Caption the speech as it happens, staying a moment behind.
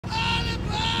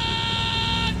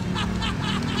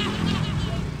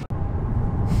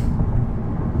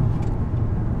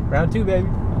Round 2, baby.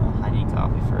 I need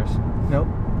coffee first. Nope.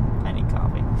 I need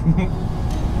coffee.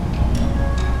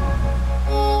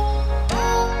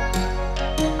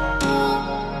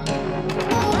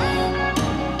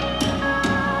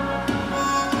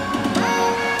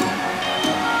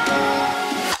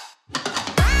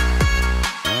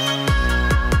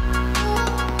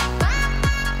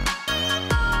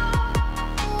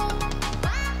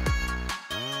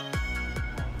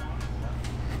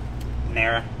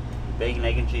 Nara, bacon,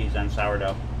 egg, and cheese on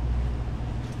sourdough.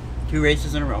 2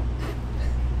 races in a row.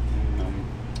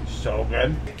 So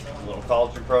good. A little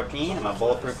collagen protein and my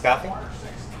bulletproof coffee.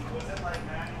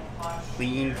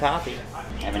 Clean coffee. I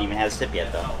haven't even had a sip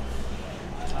yet though.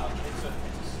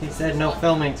 He said no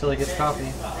filming till he gets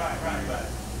coffee.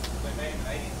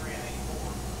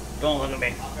 Don't look at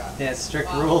me. Yeah,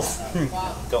 strict rules.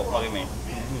 Don't look at me.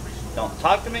 Don't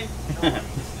talk to me.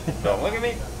 Don't look at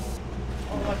me.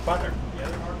 Oh, like butter.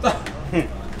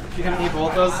 You gonna eat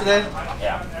both those today?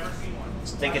 Yeah.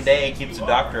 Stick a day keeps the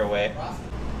doctor away.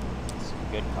 Some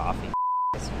good coffee.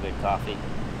 Some good coffee.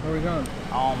 Where are we going?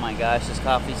 Oh my gosh, this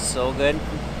coffee's so good.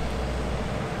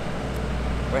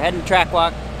 We're heading track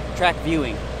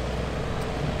viewing.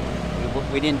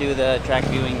 We didn't do the track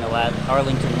viewing the last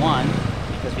Arlington one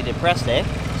because we did press day,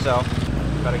 so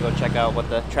we gotta go check out what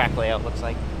the track layout looks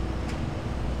like.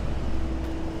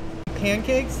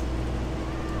 Pancakes?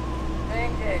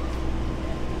 Pancakes.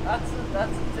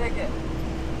 That's a ticket.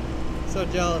 So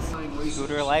jealous.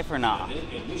 Scooter life or not?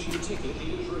 Admission ticket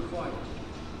is required.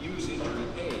 Use entry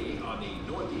A on the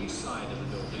northeast side of the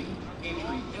building,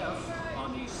 entry F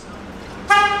on the south.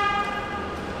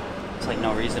 It's like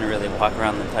no reason to really walk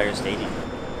around the entire stadium.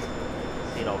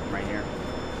 See it all from right here.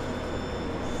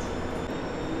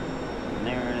 And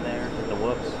there, the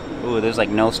whoops. Ooh, there's like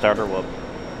no starter whoop.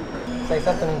 Say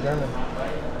something in German.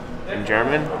 In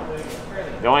German?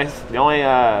 The only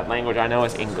language I know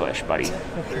is English, buddy. Can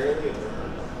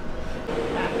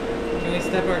we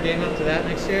step our game up to that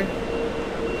next year?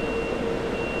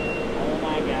 Oh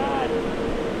my god.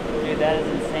 Dude, that is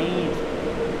insane.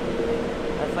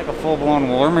 That's like a full-blown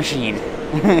war machine.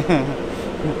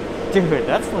 Dude,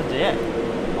 that's legit.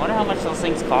 I wonder how much those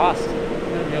things cost.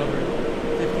 That'd be over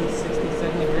 50, 60,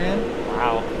 70 grand.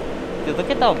 Wow. Dude, look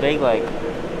at how big, like,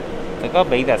 look how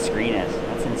big that screen is.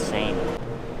 That's insane.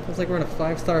 It's like we're in a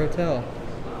 5-star hotel.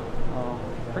 Oh,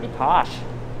 pretty posh.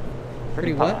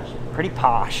 Pretty posh. what? Pretty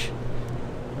posh.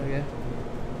 Oh yeah.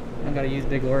 I don't gotta use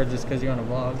big words just because you're on a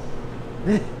vlog.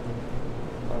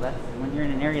 Well, that's when you're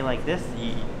in an area like this,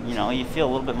 you know, you feel a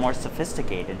little bit more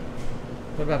sophisticated.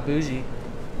 What about bougie?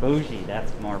 Bougie,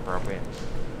 that's more appropriate.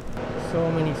 So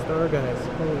many star guys.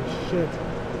 Holy shit.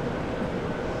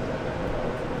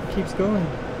 Keeps going.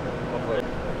 Hopefully.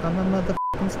 I'm a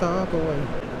motherfucking star boy.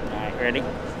 Alright, ready?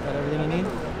 Got everything you need?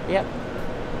 Yep.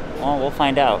 Well, we'll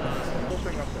find out.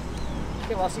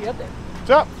 Okay, well, I'll see you up there. What's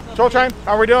up? Soul Train,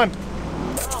 how are we doing?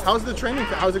 How's the training?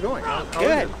 How's it going?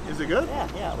 Good. Is it good?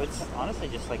 Yeah, it's honestly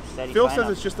just like steady. Phil says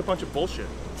it's just a bunch of bullshit.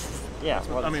 Yeah,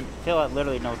 well, I mean, Phil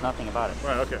literally knows nothing about it.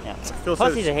 Right, okay. Yeah. Phil Plus,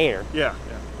 says he's a hater. Yeah.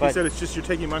 But he said it's just you're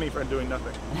taking money for and doing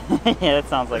nothing. yeah, that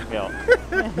sounds like Phil.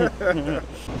 Are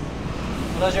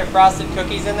those your frosted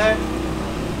cookies in there?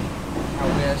 I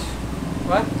wish.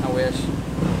 What? I wish.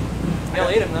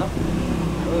 You'll eat them though.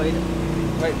 We'll eat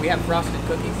them. Wait, we have frosted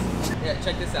cookies. Yeah,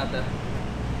 check this out though.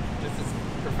 This is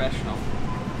professional.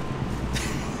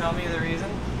 Tell me the reason.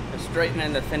 They're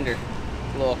straightening the fender.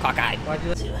 A little cockeyed. Why'd you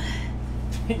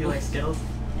like You like Skittles?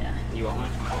 Yeah. You want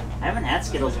one? I haven't had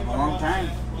Skittles in a long time.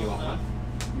 You want one?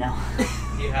 No.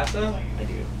 Do you have some? I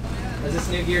do. Is this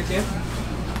new gear too?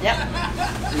 Yep.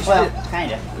 You should Well,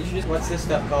 kinda. You should just. What's this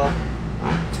stuff called?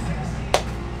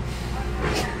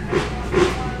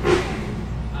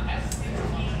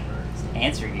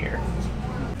 Answer gear.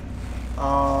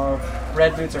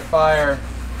 Red boots are fire.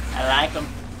 I like them.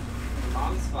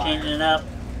 Changing it up.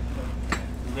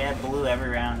 We had blue every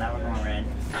round. Now we're going red.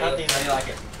 How do you like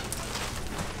it?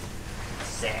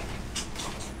 Sick.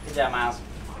 Good job, Miles.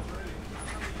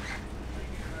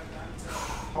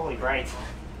 Holy bright.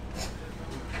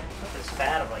 This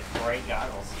fat of like bright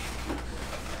goggles.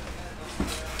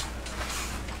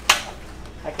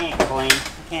 I can't complain.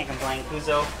 I can't complain.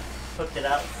 Kuzo hooked it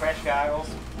up. Fresh goggles.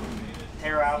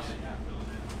 Tear out.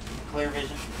 Clear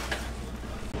vision.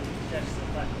 Just the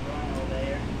fucking going over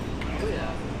there. Oh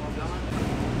yeah.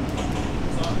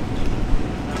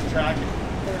 Tracking.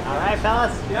 All right,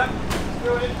 fellas. Yep. Let's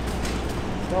do it.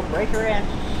 Let's go break her in.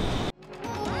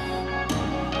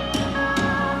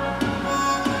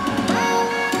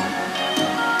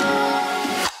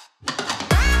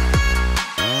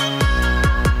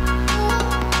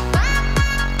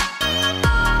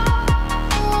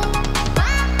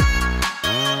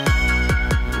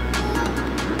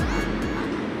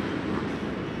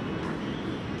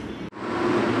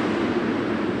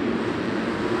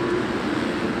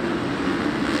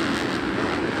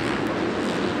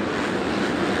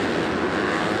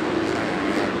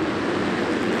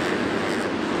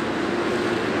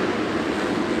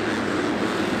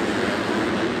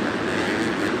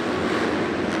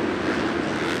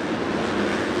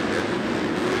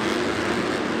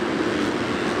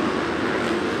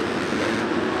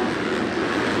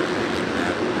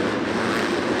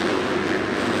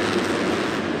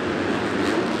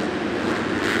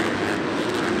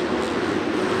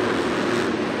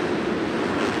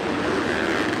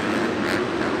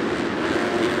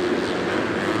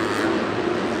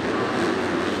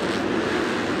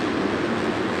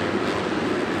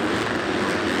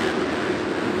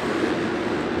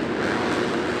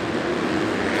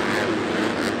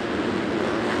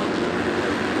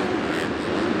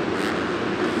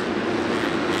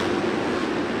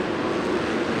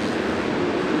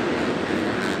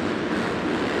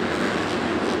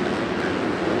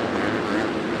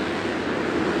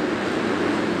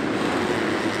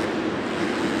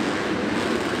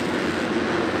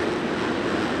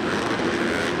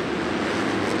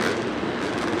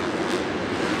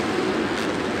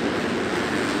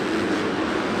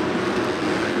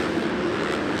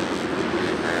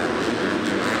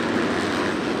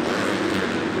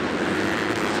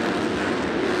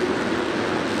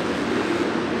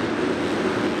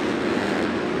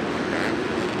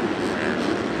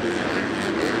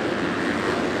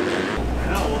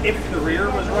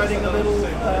 riding a little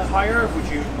higher, would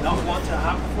you not want to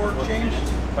have the fork changed?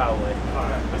 Probably.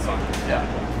 That's fine.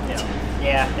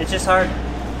 Yeah, it's just hard.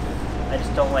 I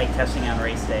just don't like testing on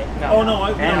race day. Oh no,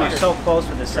 And we're so close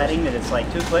with the setting that it's like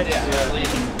 2 clicks. You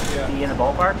can be in the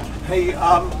ballpark. Hey,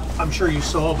 I'm sure you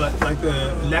saw, but like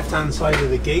the left-hand side of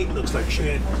the gate looks like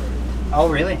shit. Oh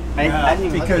really? I didn't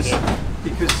even because look at the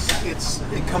gate. because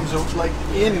it comes out like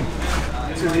in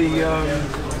to the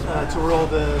to where all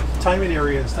the timing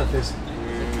area and stuff is.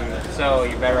 So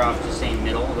you're better off just saying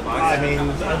middle of the box? I mean,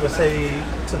 I would say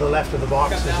to the left of the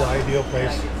box is the ideal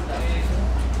place.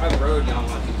 I've rode on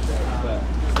one of these days, but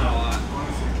it's not a lot.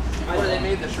 Where they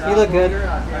made the shroud. You look good.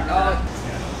 Yeah.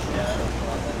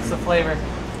 It's the flavor.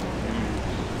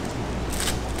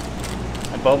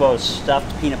 A Bobo's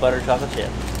stuffed peanut butter chocolate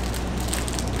chip.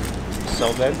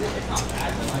 So good.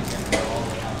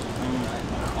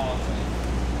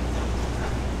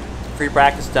 Free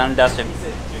practice done and dusted.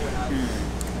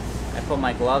 I put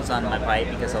my gloves on my pipe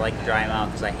because I like to dry them out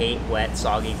because I hate wet,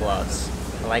 soggy gloves.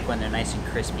 I like when they're nice and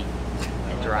crispy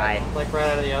and dry. Like right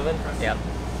out of the oven? Yep.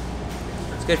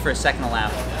 It's good for a second a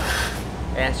lap.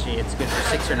 Actually, it's good for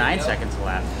 6 or 9 seconds a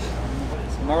lap.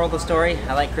 So moral of the story,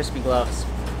 I like crispy gloves.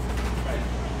 A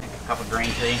cup of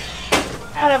green tea.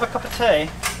 I'd have a cup of tea.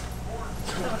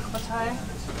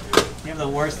 You have the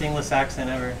worst English accent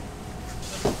ever.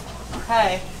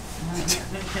 Okay. Want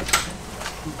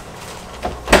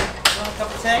a cup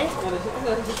of tea?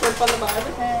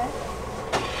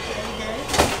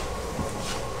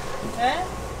 Eh?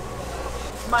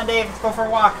 Come on, Dave, let's go for a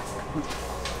walk.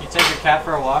 You take your cat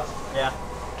for a walk? Yeah.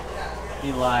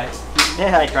 You lie.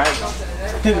 Yeah, I tried to.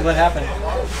 What happened?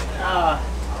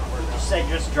 She said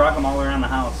just drug him all around the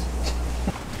house.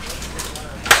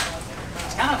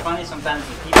 It's kind of funny sometimes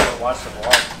with people that watch the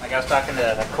vlog. Like I was talking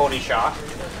to Cody Shaw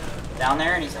down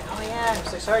there, and he's like, "Oh yeah, I'm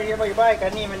so sorry to hear about your bike. I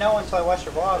didn't even know until I watched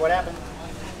your vlog. What happened?"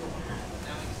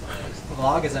 The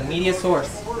vlog is a media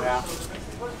source. Yeah.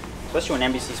 Especially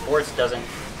when NBC Sports doesn't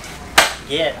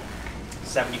get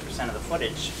 70% of the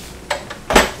footage.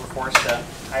 We're forced to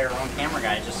hire our own camera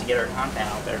guys just to get our content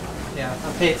out there. Yeah,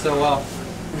 I'm paid so well.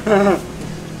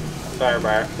 Sorry,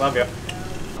 Briar. Love you.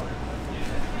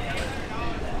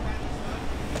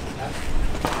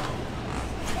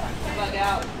 Bug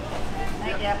out.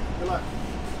 Thank you. Good luck.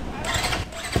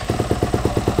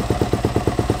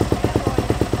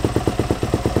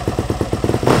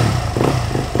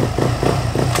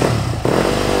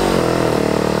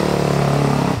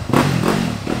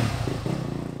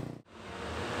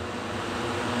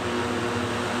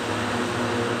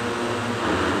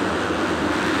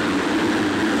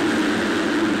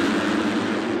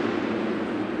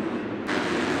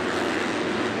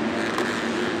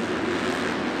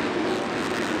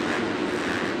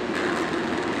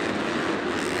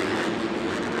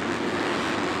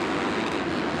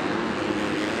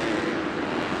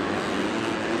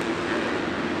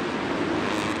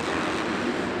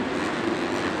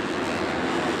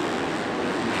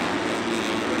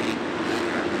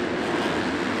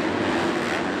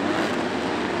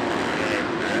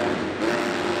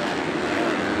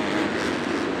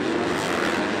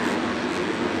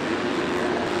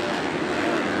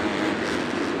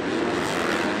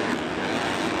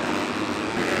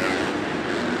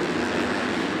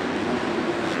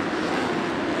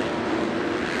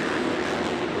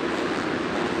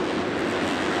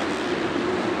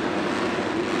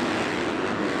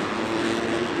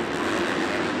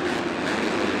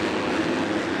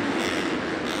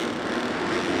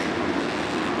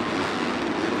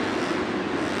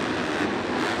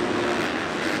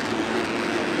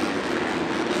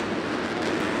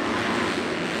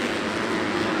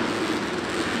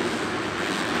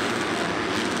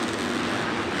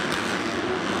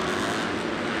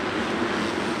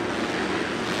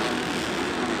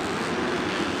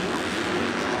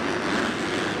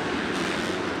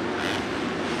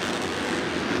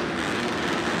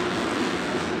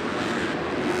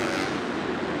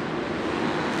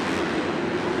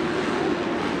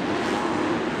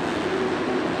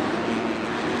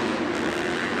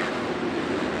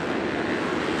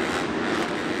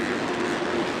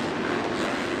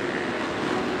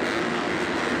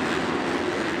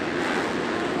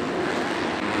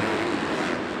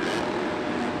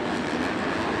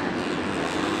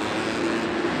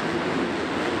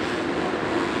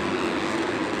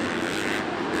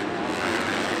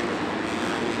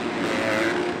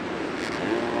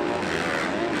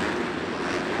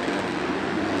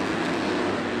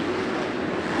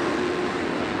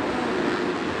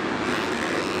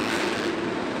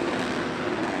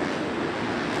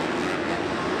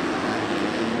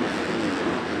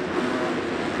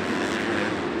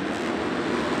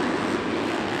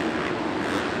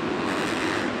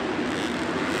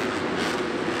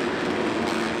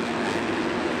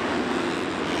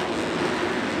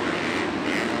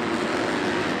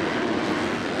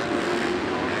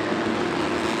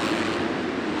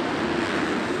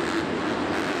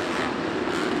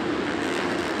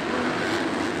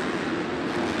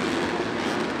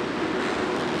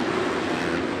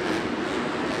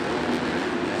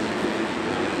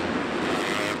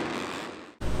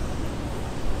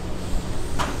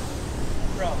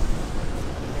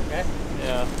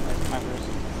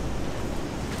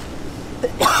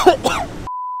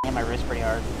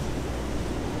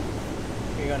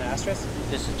 going to Astros?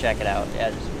 Just to check it out. Yeah,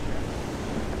 just.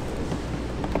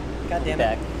 God damn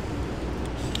Back.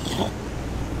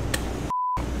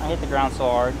 I hit the ground so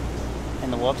hard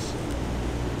in the whoops.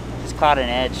 Just caught an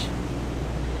edge.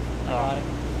 Got it.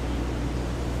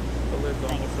 The lid's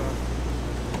almost on.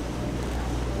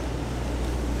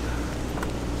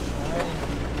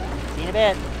 See you in a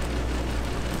bit.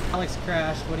 Alex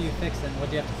crashed. What are you fixing? What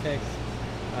do you have to fix?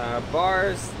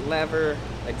 Bars, lever,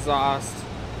 exhaust,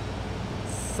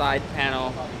 side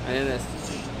panel, and then this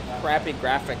crappy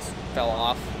graphics fell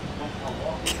off.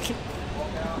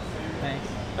 Thanks.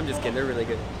 I'm just kidding, they're really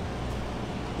good.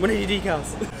 When are your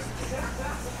decals?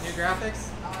 New graphics?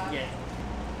 Yeah.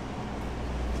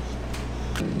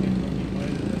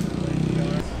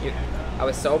 I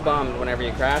was so bummed whenever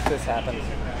you crashed this happened.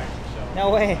 No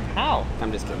way. How?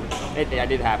 I'm just kidding. It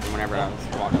did happen whenever I was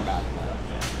walking back.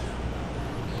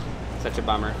 Such a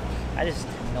bummer. I just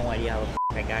have no idea how the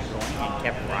I got going and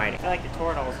kept riding. I feel like the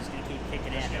Toradol is just going to keep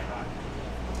kicking in. It's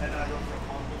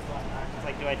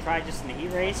like, do I try just in the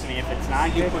heat race? I mean, if it's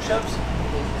not good. Push-ups?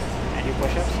 I do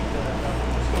push-ups?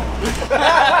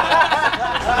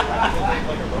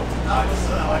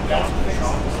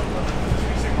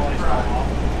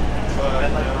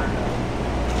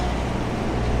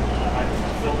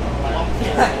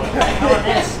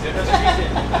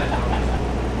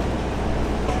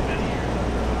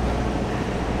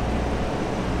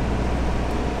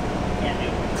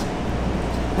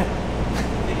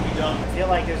 I feel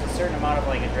like there's a certain amount of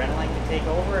like adrenaline to take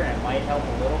over, and it might help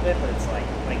a little bit, but it's like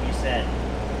you said,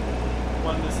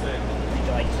 one mistake. I think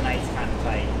like tonight's kind of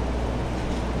tight.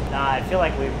 Nah, I feel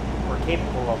like we're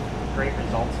capable of great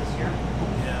results this year.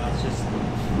 Yeah. It's just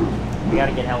we got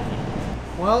to get healthy.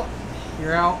 Well,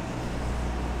 you're out.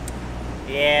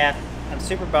 Yeah, I'm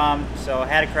super bummed. So I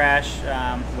had a crash,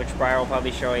 which Briar will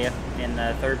probably show you in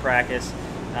the third practice.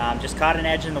 Just caught an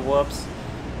edge in the whoops.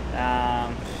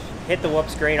 Hit the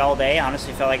whoops great all day.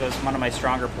 Honestly, felt like it was one of my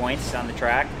stronger points on the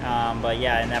track. But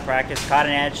yeah, in that practice, caught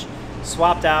an edge,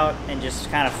 swapped out, and just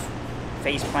kind of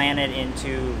face planted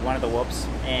into one of the whoops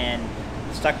and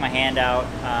stuck my hand out.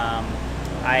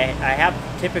 I have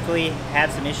typically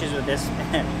had some issues with this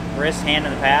wrist hand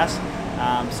in the past.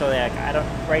 So that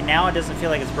right now it doesn't feel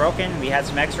like it's broken. We had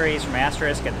some x-rays from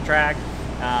Asterisk at the track.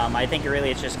 I think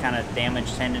it's just kind of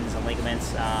damaged tendons and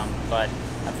ligaments. But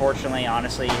unfortunately,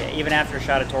 honestly, even after a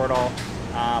shot of Toradol,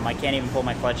 I can't even pull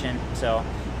my clutch in. So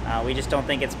we just don't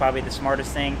think it's probably the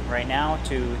smartest thing right now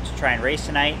to try and race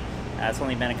tonight. It's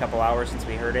only been a couple hours since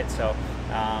we heard it. So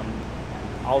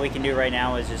all we can do right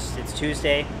now is it's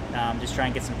Tuesday. Just try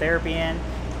and get some therapy in,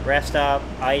 rest up,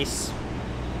 ice,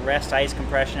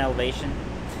 compression, elevation,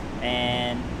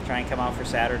 and try and come out for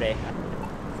Saturday.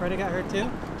 Freddie got hurt too?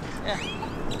 Yeah.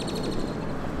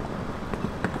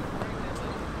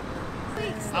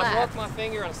 I broke my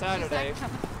finger on Saturday,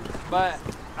 but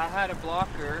I had a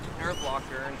blocker, nerve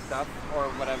blocker and stuff, or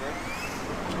whatever.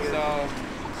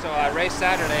 So I raced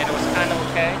Saturday and it was kind of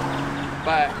okay,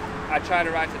 but I tried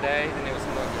to ride today and it was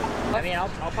no good. I mean, I'll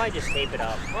probably just tape it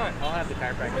up. Right. I'll have the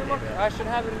chiropractor tape it up. I should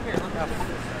have it in here. Look up.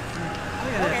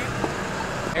 Okay.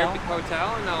 Airbnb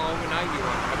hotel, and I'll overnight you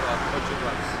on a couple of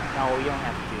bucks. No, you don't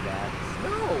have to do that.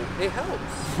 No, it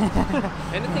helps.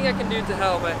 Anything I can do to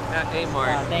help at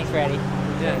A-Mart. Thanks, Freddie.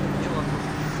 Yeah, you're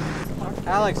welcome.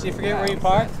 Alex, you forget where you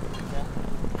parked? Yeah.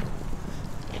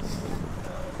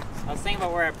 I was thinking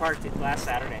about where I parked it last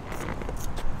Saturday.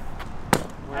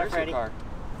 Where's your car?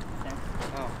 Yeah.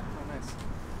 Oh, nice.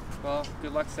 Well,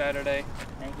 good luck Saturday.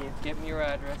 Thank you. Give me your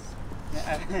address.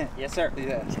 Yes, sir.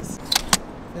 Yeah.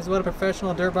 This is what a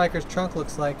professional dirt biker's trunk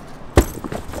looks like.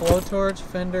 Blowtorch,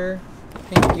 fender,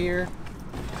 pink gear.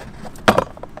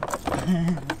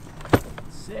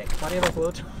 Sick. Why do you have a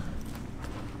blowtorch?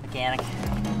 Mechanic.